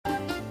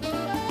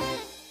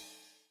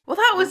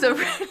That was a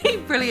really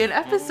brilliant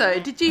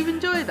episode. Did you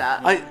enjoy that?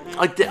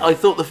 I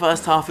thought the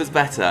first half was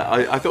better.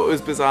 I thought it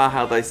was bizarre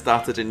how they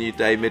started a new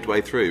day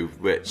midway through,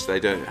 which they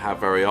don't have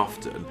very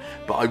often.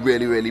 But I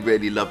really, really,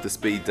 really loved the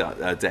speed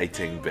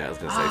dating bit. I was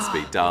going to say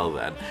speed dial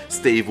then.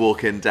 Steve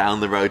walking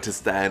down the road to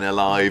Staying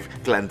Alive,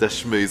 Glenda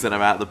schmoozing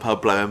about the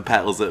pub blowing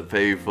petals at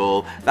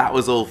people. That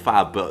was all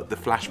fab, but the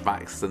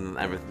flashbacks and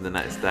everything the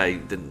next day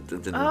didn't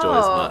enjoy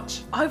as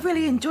much. I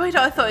really enjoyed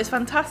it. I thought it was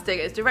fantastic.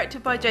 It was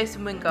directed by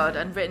Jason Wingard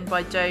and written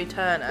by Joe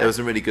Turner. There was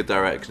some really good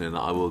direction in it,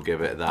 I will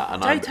give it that.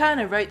 And Joe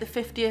Turner wrote the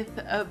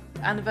 50th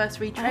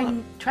anniversary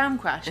tram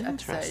crash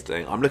Interesting.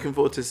 episode. I'm looking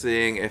forward to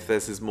seeing if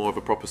this is more of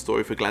a proper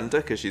story for Glenda,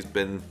 because she's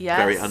been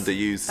very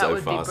underused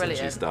so far since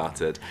she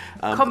started.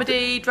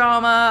 Comedy,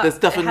 drama. The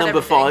stuff in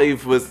number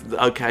 5 was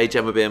okay.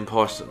 Gemma being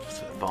posh,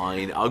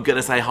 fine. I'm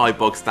gonna say high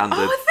bog standard.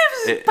 Oh, I thought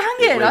this was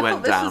banging. I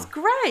thought this was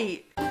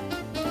great.